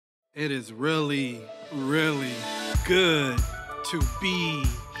It is really, really good to be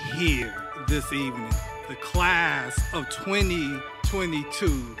here this evening. The class of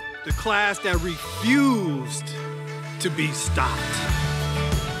 2022, the class that refused to be stopped.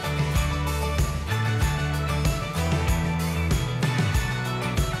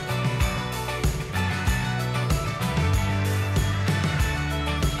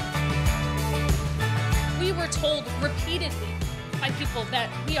 We were told repeatedly by people that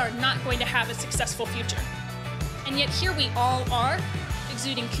we are not going to have a successful future. And yet here we all are,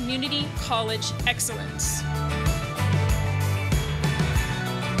 exuding community college excellence.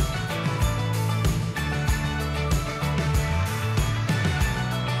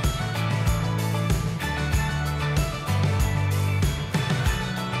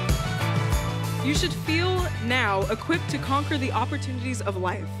 You should feel now equipped to conquer the opportunities of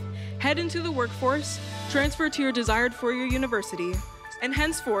life. Head into the workforce, transfer to your desired four-year university, and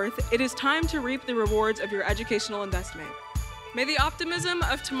henceforth, it is time to reap the rewards of your educational investment. May the optimism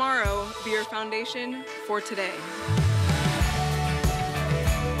of tomorrow be your foundation for today.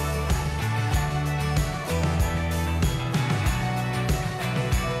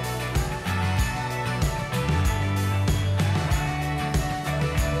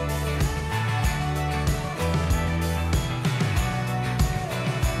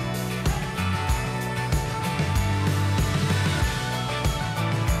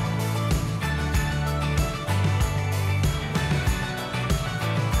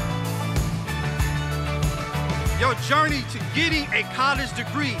 Your journey to getting a college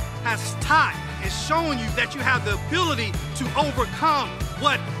degree has taught and shown you that you have the ability to overcome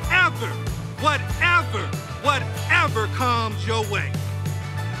whatever comes your way.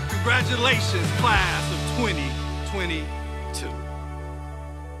 Congratulations, class of 2022.